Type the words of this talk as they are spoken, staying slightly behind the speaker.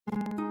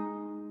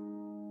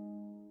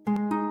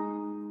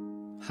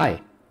Hi,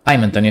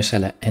 I'm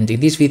Sala, and in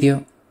this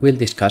video we'll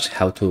discuss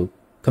how to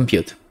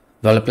compute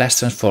the Laplace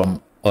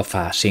transform of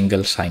a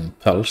single sine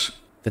pulse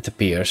that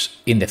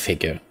appears in the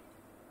figure.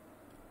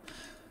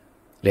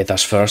 Let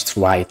us first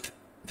write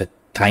the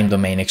time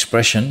domain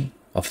expression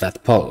of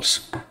that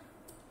pulse.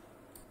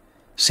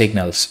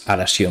 Signals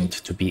are assumed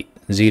to be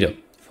 0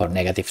 for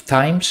negative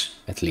times,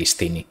 at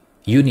least in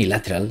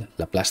unilateral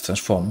Laplace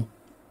transform.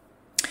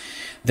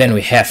 Then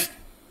we have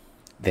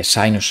the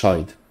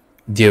sinusoid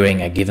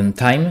during a given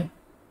time,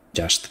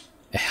 just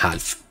a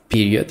half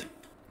period,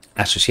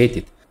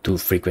 associated to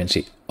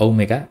frequency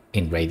omega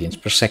in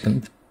radians per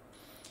second.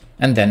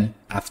 And then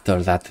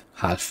after that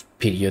half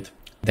period,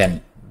 then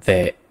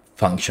the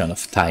function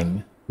of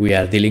time we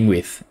are dealing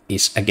with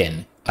is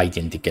again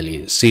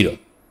identically 0.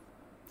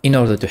 In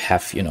order to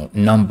have,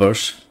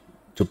 numbers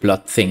to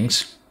plot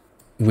things,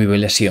 we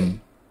will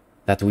assume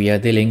that we are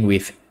dealing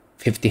with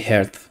 50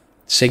 Hz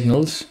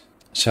signals,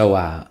 so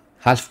a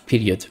half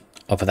period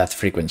of that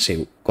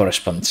frequency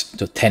corresponds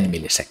to 10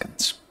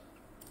 milliseconds.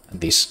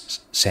 This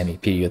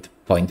semi-period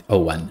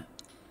 0.01.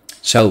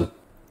 So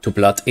to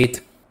plot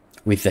it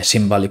with the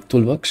symbolic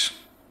toolbox,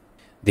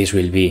 this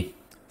will be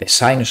the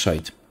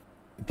sinusoid,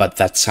 but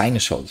that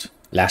sinusoid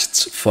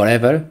lasts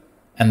forever,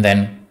 and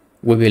then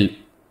we will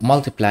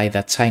multiply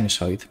that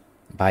sinusoid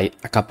by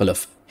a couple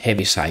of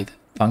Heaviside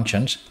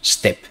functions,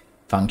 step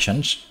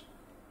functions.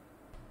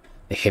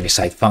 The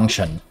Heaviside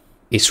function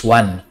is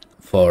 1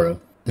 for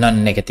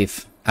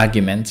non-negative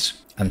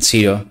arguments and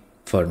 0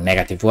 for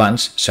negative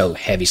ones, so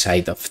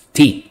Heaviside of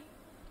t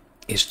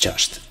is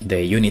just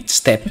the unit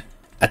step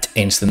at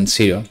instant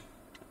 0,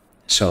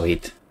 so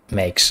it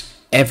makes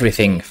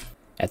everything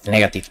at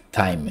negative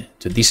time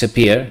to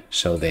disappear,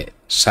 so the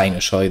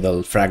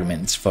sinusoidal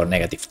fragments for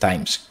negative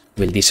times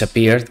will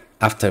disappear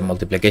after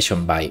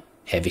multiplication by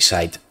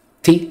Heaviside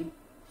t,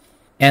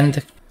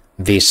 and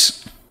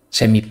this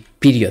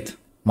semi-period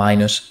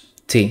minus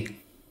t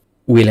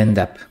will end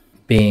up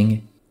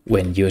being,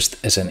 when used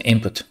as an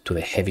input to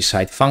the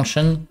Heaviside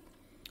function,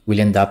 will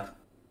end up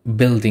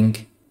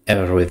building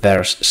a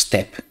reverse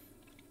step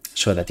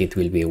so that it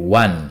will be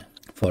 1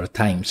 for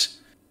times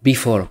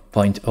before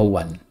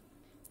 0.01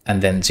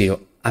 and then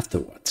 0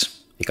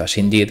 afterwards, because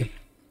indeed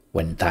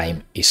when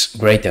time is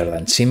greater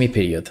than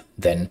semi-period,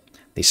 then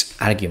this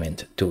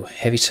argument to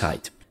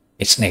Heaviside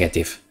is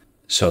negative,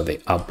 so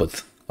the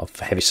output of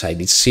Heaviside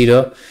is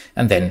 0,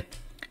 and then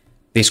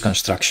this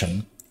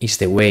construction is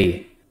the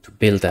way to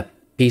build a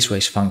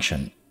piecewise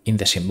function in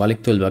the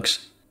symbolic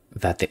toolbox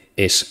that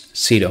is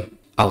 0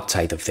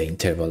 outside of the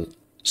interval,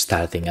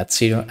 starting at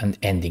 0 and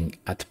ending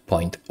at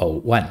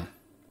 0.01.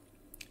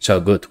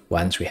 So good,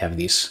 once we have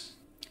this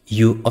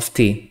u of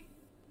t,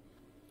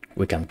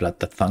 we can plot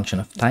that function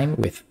of time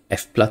with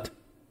fplot,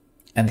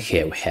 and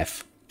here we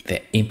have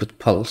the input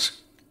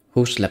pulse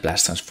whose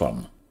Laplace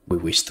transform we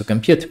wish to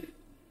compute.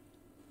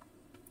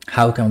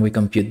 How can we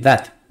compute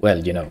that?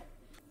 Well,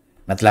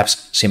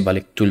 Matlab's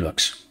symbolic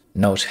toolbox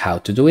knows how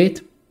to do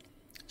it.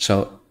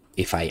 So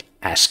if I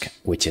ask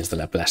which is the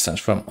Laplace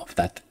transform of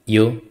that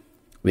u,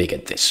 we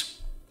get this.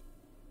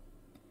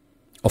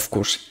 Of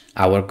course,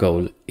 our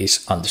goal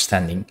is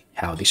understanding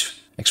how this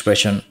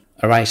expression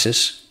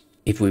arises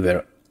if we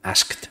were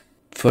asked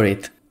for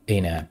it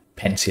in a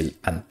pencil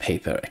and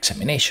paper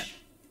examination.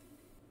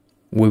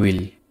 We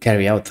will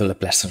carry out the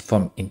Laplace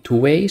transform in two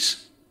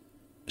ways.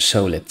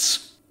 So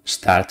let's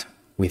start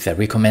with the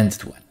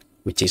recommended one,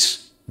 which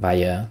is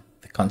via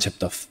the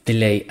concept of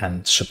delay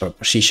and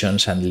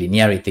superpositions and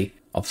linearity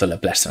of the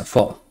Laplace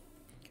transform.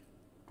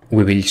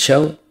 We will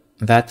show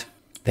that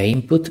the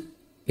input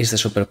is the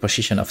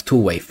superposition of two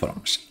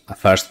waveforms. A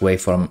first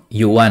waveform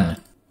u1,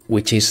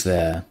 which is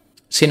the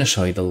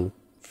sinusoidal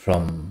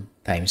from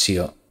time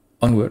 0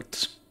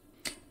 onwards,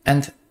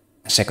 and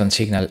a second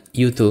signal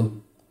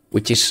u2,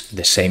 which is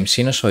the same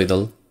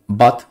sinusoidal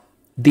but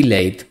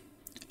delayed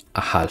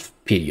a half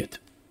period.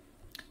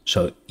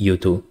 So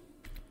u2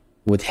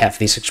 would have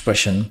this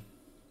expression,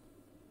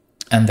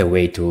 and the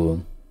way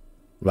to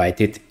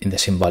write it in the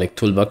symbolic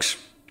toolbox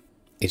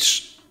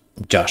is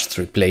just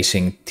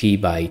replacing t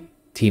by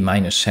t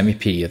minus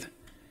semi-period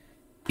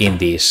in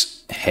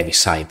this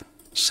Heaviside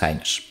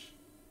sinus.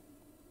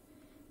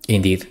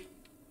 Indeed,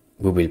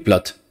 we will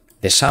plot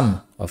the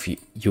sum of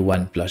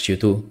u1 plus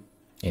u2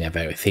 in a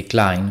very thick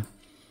line,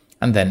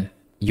 and then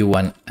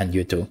u1 and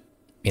u2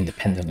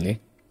 independently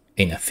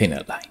in a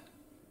thinner line.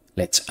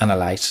 Let's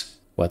analyze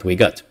what we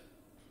got.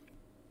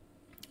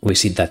 We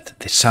see that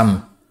the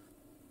sum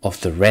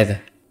of the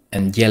red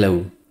and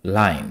yellow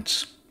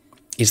lines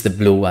is the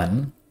blue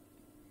one.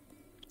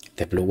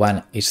 The blue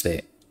one is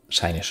the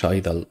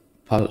sinusoidal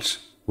pulse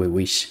we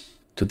wish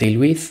to deal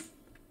with.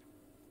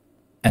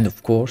 And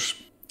of course,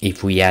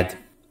 if we add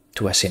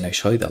to a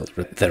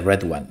sinusoidal, the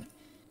red one,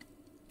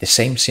 the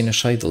same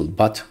sinusoidal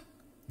but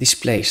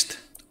displaced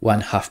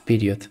 1/2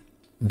 period,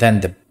 then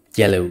the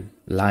yellow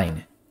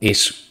line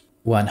is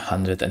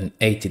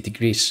 180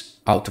 degrees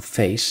out of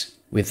phase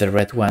with the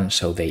red one,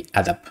 so they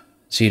add up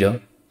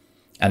 0,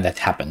 and that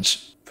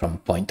happens from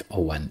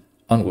 0.01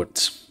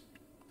 onwards.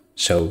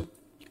 So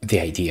the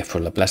idea for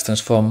Laplace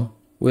transform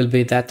will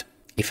be that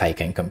if I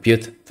can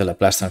compute the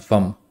Laplace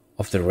transform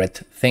of the red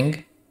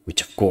thing,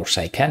 which of course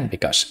I can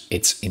because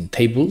it's in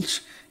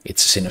tables,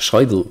 it's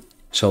sinusoidal,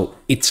 so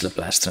its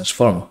Laplace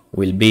transform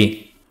will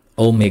be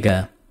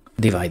omega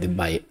divided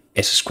by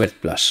s squared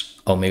plus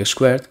omega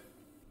squared.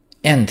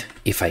 And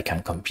if I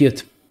can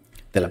compute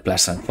the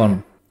Laplace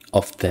transform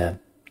of the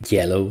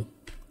yellow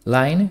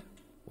line,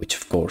 which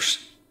of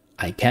course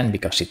I can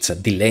because it's a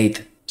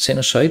delayed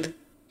sinusoid,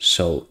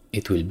 so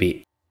it will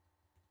be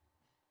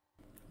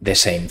the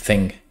same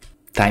thing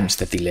times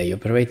the delay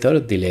operator,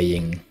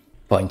 delaying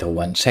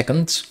 0.01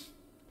 seconds,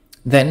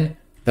 then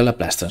the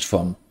Laplace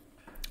transform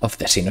of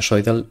the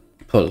sinusoidal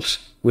pulse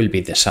will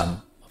be the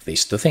sum of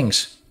these two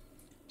things.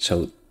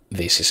 So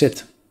this is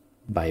it.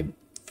 By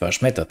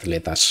first method,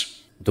 let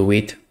us do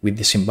it with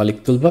the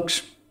symbolic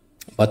toolbox,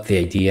 but the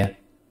idea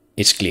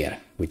is clear.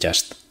 We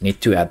just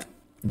need to add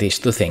these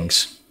two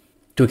things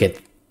to get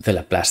the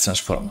Laplace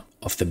transform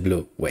of the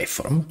blue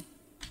waveform.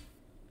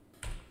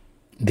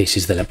 This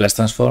is the Laplace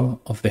transform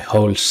of the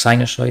whole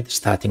sinusoid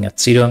starting at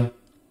 0.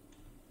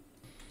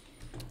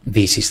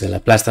 This is the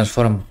Laplace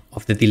transform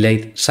of the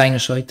delayed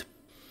sinusoid,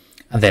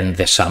 and then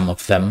the sum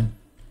of them.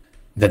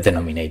 The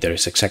denominator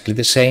is exactly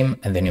the same,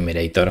 and the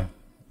numerator,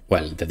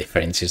 well, the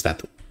difference is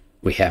that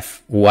we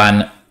have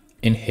 1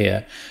 in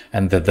here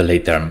and the delay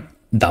term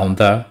down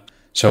there.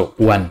 So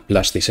 1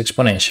 plus this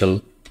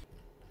exponential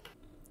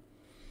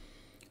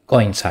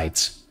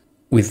coincides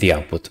with the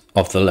output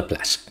of the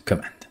Laplace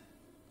command.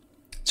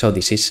 So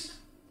this is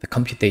the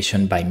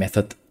computation by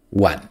method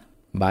 1,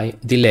 by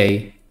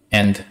delay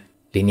and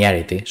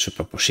linearity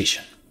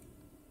superposition.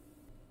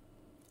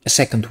 A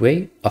second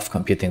way of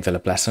computing the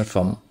Laplace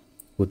transform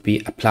would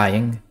be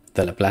applying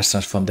the Laplace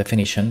transform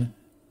definition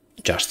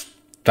just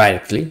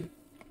directly,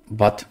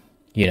 but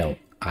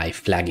I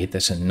flag it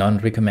as a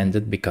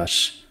non-recommended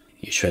because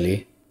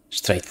usually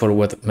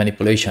straightforward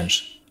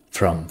manipulations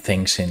from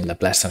things in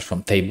Laplace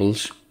transform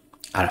tables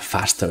are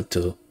faster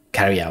to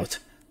carry out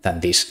than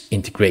this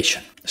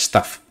integration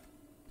stuff.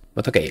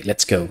 But okay,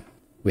 let's go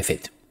with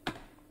it.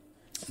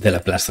 The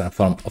Laplace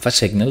transform of a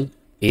signal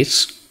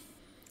is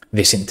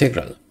this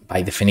integral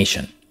by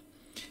definition.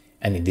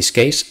 And in this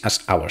case,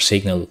 as our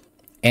signal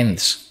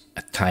ends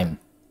at time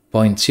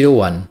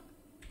 0.01,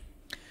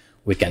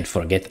 we can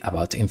forget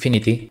about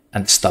infinity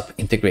and stop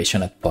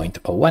integration at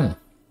 0.01.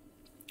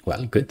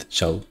 Well, good,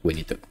 so we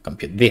need to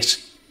compute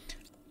this.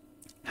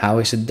 How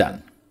is it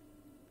done?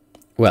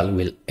 Well,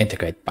 we'll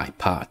integrate by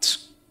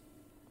parts.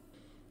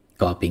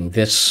 Copying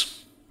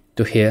this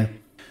to here,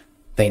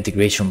 the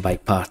integration by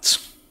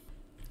parts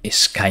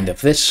is kind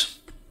of this.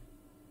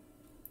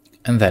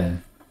 And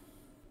then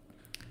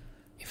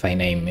if I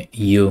name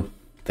u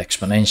the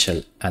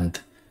exponential and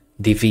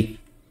dv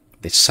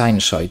the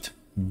sinusoid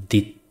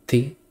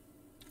dt,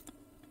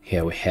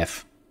 here we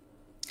have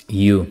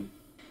u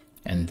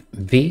and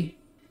v,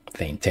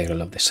 the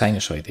integral of the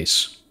sinusoid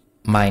is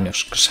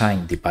minus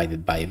cosine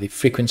divided by the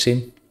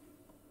frequency,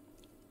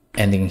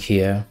 and in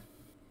here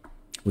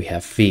we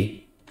have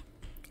v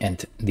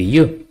and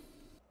du.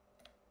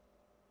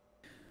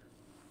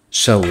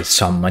 So with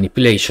some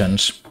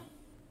manipulations,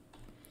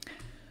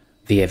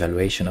 the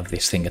evaluation of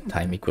this thing at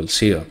time equals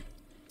 0,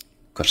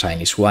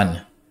 cosine is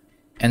 1,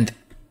 and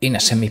in a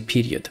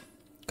semiperiod,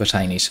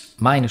 cosine is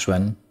minus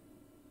 1,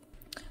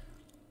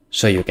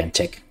 so you can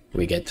check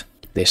we get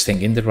this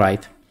thing in the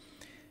right,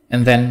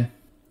 and then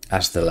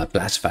as the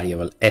Laplace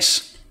variable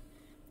s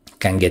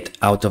can get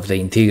out of the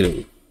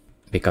integral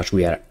because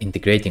we are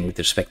integrating with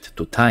respect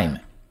to time,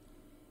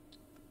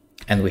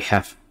 and we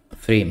have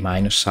 3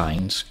 minus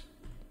signs,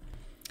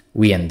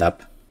 we end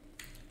up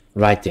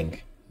writing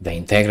the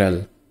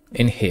integral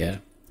in here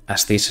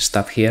as this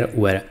stuff here,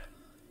 where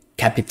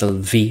capital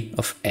V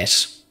of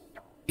s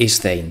is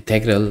the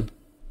integral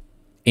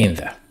in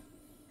there,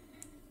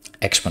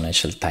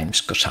 exponential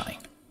times cosine.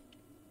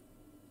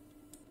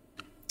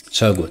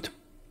 So good,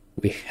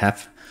 we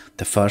have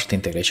the first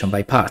integration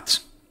by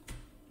parts.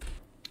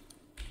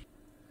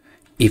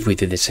 If we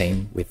do the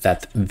same with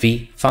that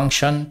v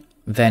function,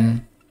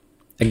 then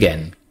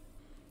again,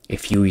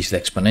 if u is the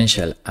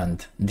exponential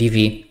and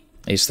dv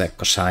is the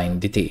cosine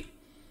dt,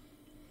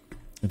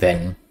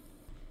 then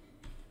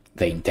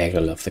the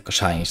integral of the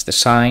cosine is the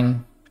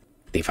sine,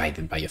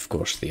 divided by, of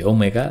course, the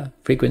omega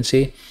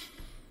frequency,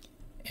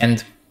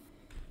 and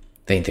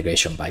the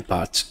integration by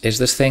parts is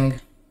this thing.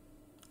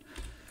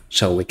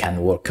 So we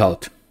can work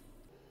out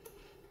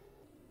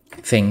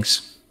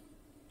things,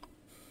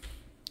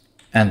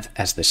 and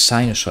as the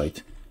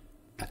sinusoid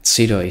at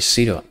 0 is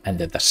 0 and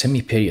that the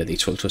semiperiod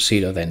is also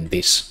 0, then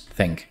this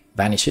thing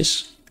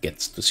vanishes,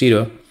 gets to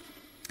 0,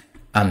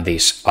 and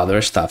this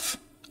other stuff,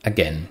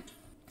 again,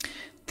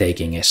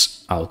 taking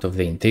s out of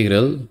the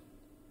integral,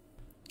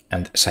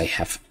 and as I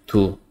have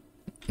two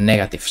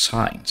negative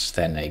signs,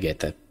 then I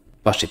get a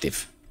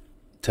positive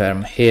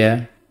term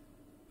here,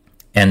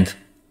 and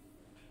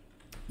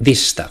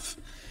this stuff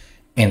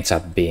ends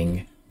up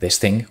being this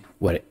thing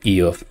where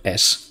u of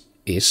s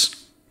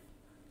is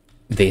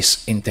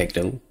this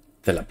integral,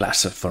 the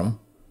Laplace transform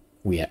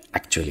we are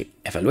actually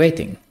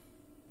evaluating.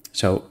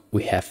 So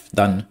we have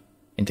done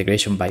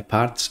integration by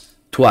parts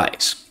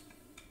twice.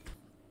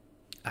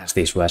 As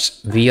this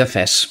was v of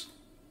s,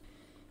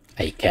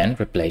 I can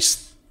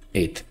replace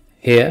it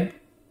here,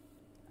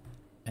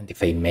 and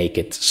if I make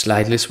it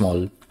slightly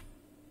small,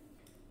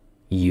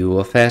 u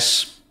of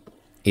s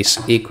is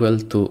equal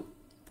to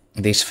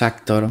this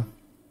factor,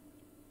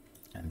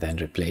 and then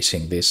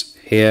replacing this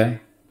here,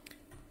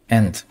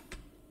 and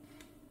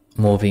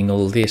moving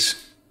all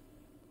this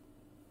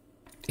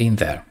in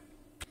there,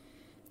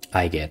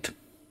 I get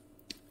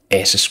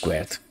s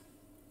squared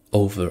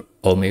over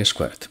omega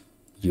squared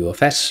u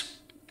of s.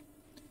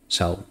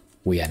 So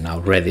we are now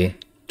ready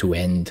to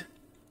end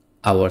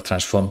our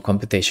transform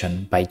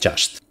computation by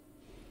just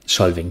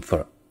solving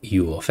for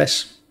u of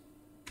s.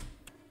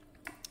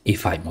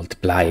 If I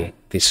multiply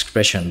this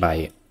expression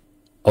by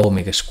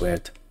omega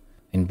squared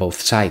in both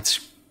sides,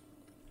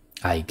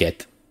 I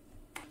get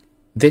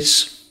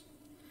this,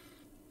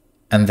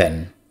 and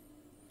then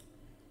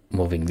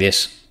moving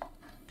this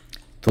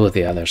to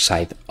the other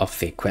side of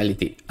the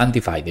equality and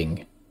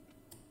dividing,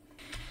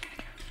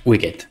 we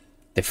get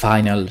the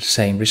final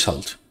same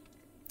result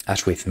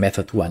as with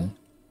method 1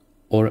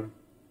 or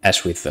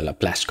as with the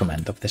Laplace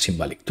command of the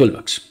symbolic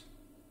toolbox.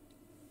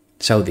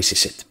 So this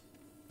is it.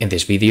 In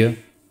this video,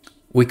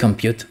 we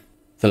compute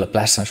the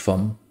Laplace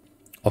transform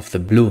of the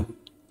blue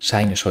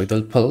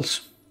sinusoidal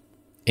pulse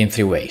in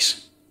 3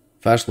 ways.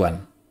 First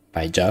one,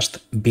 by just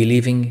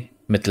believing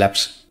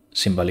Matlab's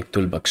symbolic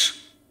toolbox.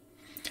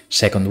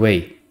 Second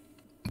way,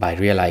 by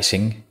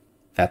realizing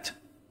that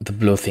the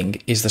blue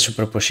thing is the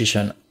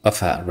superposition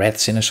of a red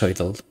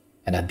sinusoidal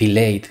and a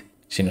delayed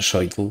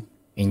sinusoidal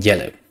in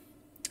yellow.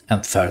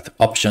 And third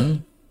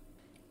option,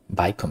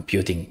 by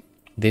computing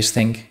this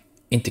thing,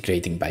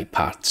 integrating by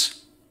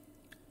parts.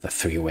 The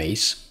 3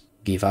 ways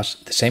give us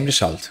the same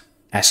result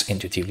as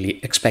intuitively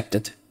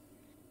expected.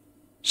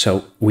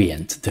 So we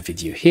end the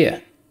video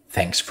here.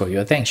 Thanks for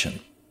your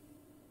attention.